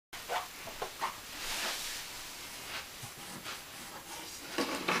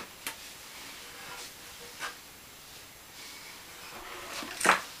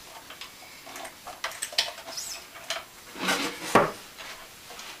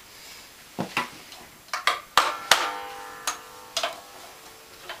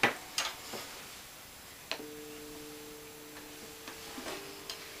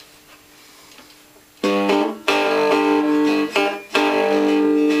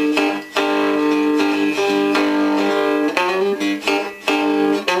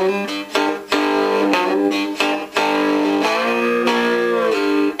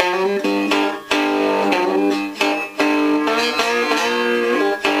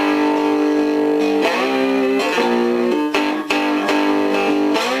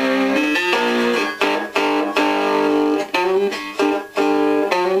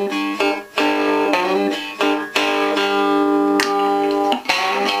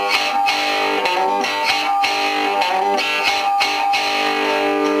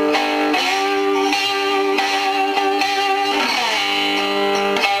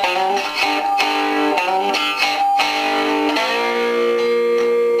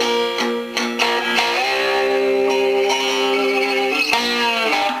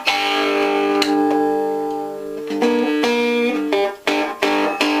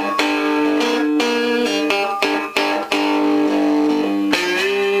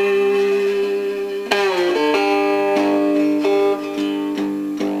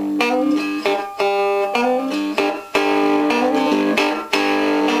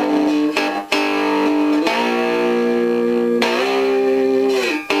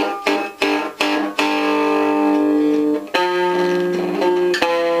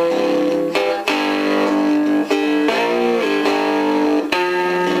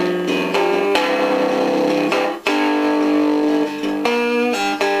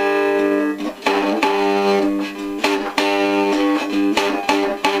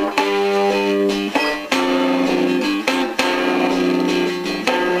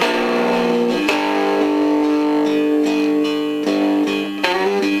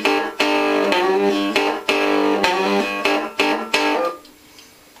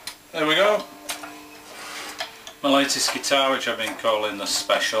latest guitar, which I've been calling the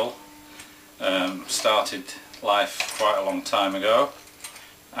Special. Started life quite a long time ago,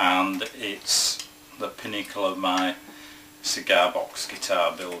 and it's the pinnacle of my cigar box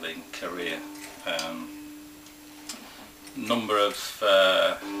guitar building career. Number of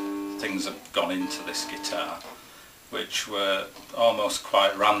things have gone into this guitar, which were almost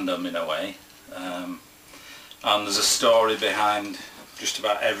quite random in a way, and there's a story behind just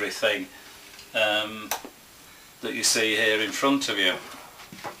about everything that you see here in front of you,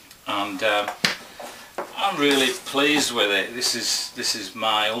 and I'm really pleased with it. This is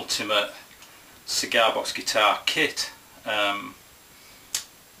my ultimate cigar box guitar kit,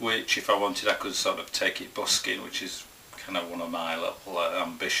 which if I wanted I could sort of take it busking, which is kind of one of my little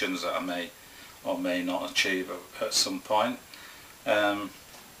ambitions that I may or may not achieve at some point. I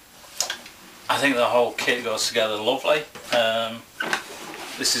think the whole kit goes together lovely.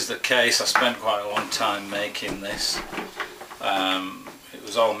 This is the case. I spent quite a long time making this. It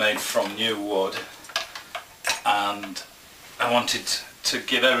was all made from new wood, and I wanted to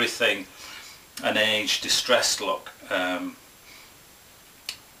give everything an aged, distressed look. The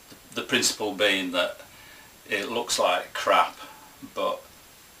principle being that it looks like crap, but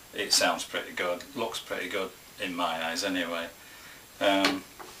it sounds pretty good, looks pretty good in my eyes anyway.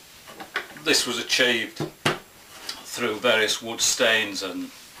 This was achieved through various wood stains and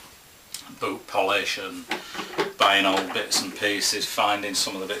boot polish and buying old bits and pieces, finding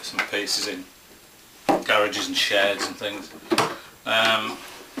some of the bits and pieces in garages and sheds and things.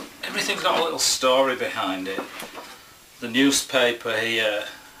 Everything's got a little story behind it. The newspaper here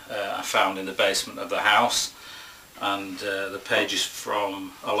I found in the basement of the house, and the page is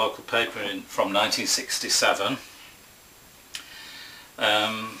from a local paper from 1967.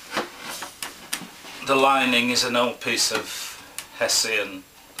 The lining is an old piece of Hessian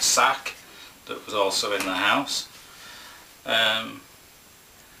sack that was also in the house.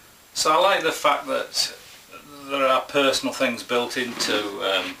 So I like the fact that there are personal things built into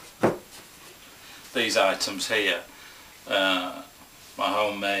these items here. My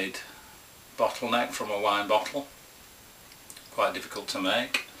homemade bottleneck from a wine bottle, quite difficult to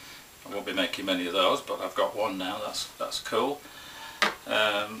make. I won't be making many of those, but I've got one now. That's cool.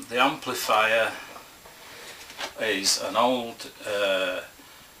 The amplifier is an old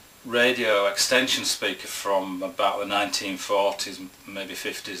radio extension speaker from about the 1940s, maybe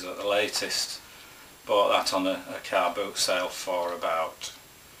 50s at the latest. Bought that on a car boot sale for about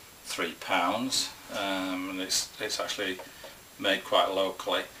 £3, and it's actually made quite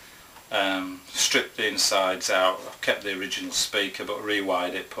locally. Stripped the insides out. I've kept the original speaker but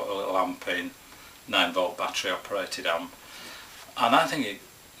rewired it, put a little amp in, 9-volt battery operated amp, and I think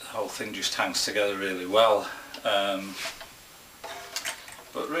the whole thing just hangs together really well.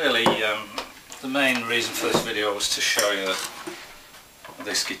 But really the main reason for this video was to show you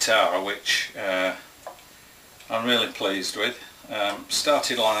this guitar, which I'm really pleased with.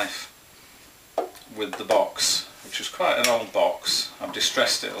 Started life with the box, which was quite an old box. I've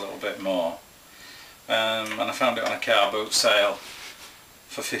distressed it a little bit more, and I found it on a car boot sale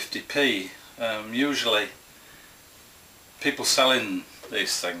for 50p. Usually people selling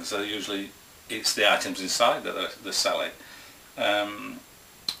these things, it's the items inside that they're selling.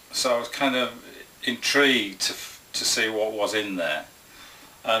 So I was kind of intrigued to see what was in there,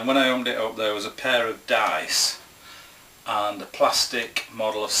 and when I opened it up there was a pair of dice and a plastic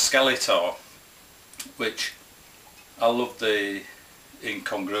model of Skeletor, which I loved the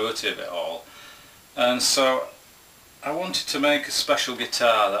incongruity of it all, and so I wanted to make a special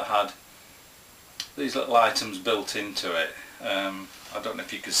guitar that had these little items built into it. I don't know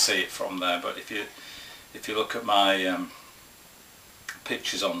if you can see it from there, but if you look at my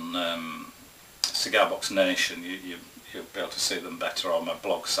pictures on Cigar Box Nation, you'll be able to see them better on my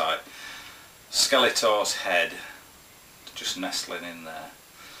blog site. Skeletor's head just nestling in there.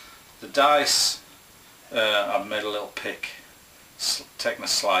 The dice, I've made a little pick, taken a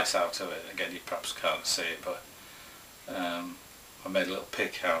slice out of it. Again, you perhaps can't see it, but I made a little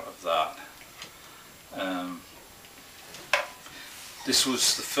pick out of that. This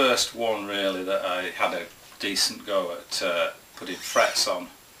was the first one really that I had a decent go at putting frets on.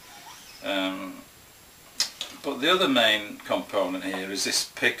 But the other main component here is this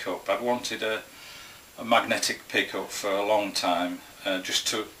pickup. I'd wanted a magnetic pickup for a long time, just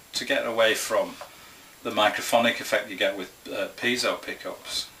to get away from the microphonic effect you get with piezo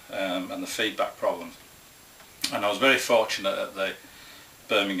pickups and the feedback problems. And I was very fortunate at the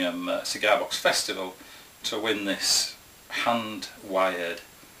Birmingham Cigar Box Festival to win this hand-wired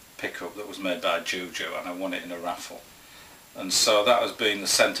pickup that was made by Juju, and I won it in a raffle. And so that has been the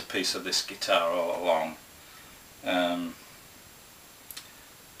centrepiece of this guitar all along. and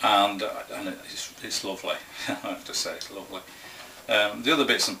it's lovely. I have to say, it's lovely. The other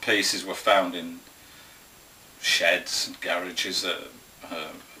bits and pieces were found in sheds and garages. That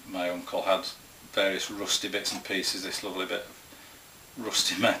my uncle had various rusty bits and pieces. This lovely bit of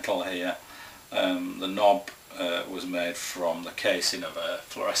rusty metal here. The knob was made from the casing of a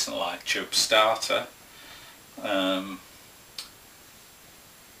fluorescent light tube starter.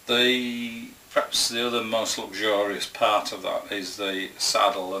 Perhaps the other most luxurious part of that is the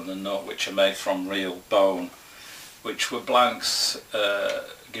saddle and the nut, which are made from real bone, which were blanks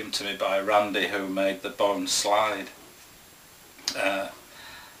given to me by Randy, who made the bone slide,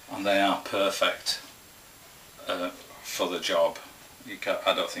 and they are perfect for the job.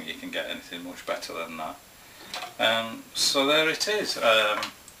 I don't think you can get anything much better than that. So there it is.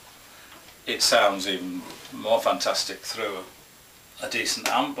 It sounds even more fantastic through a decent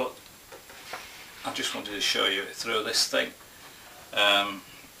amp, but I just wanted to show you it through this thing.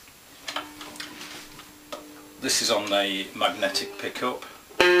 This is on the magnetic pickup.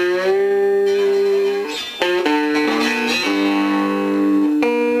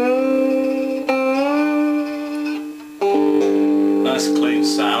 Nice clean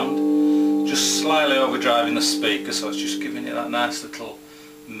sound, just slightly overdriving the speaker, so it's just giving it that nice little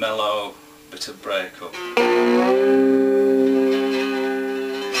mellow bit of breakup.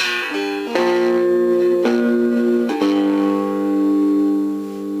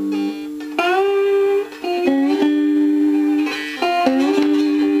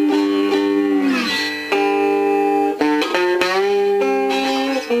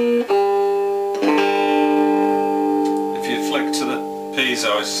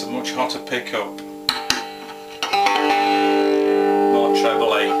 Piezo is a much hotter pickup, more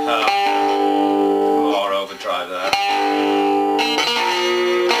trebly, more overdrive there.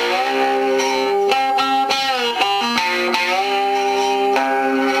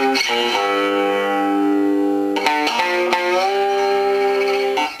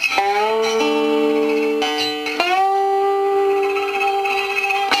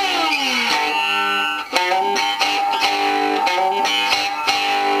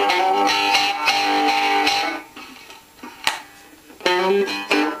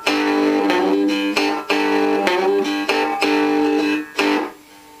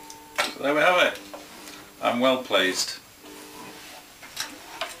 So there we have it. I'm well pleased.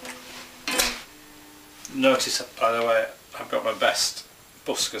 Notice, by the way, I've got my best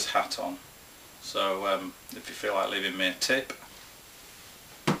busker's hat on, so if you feel like leaving me a tip,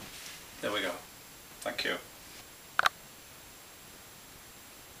 there we go. Thank you.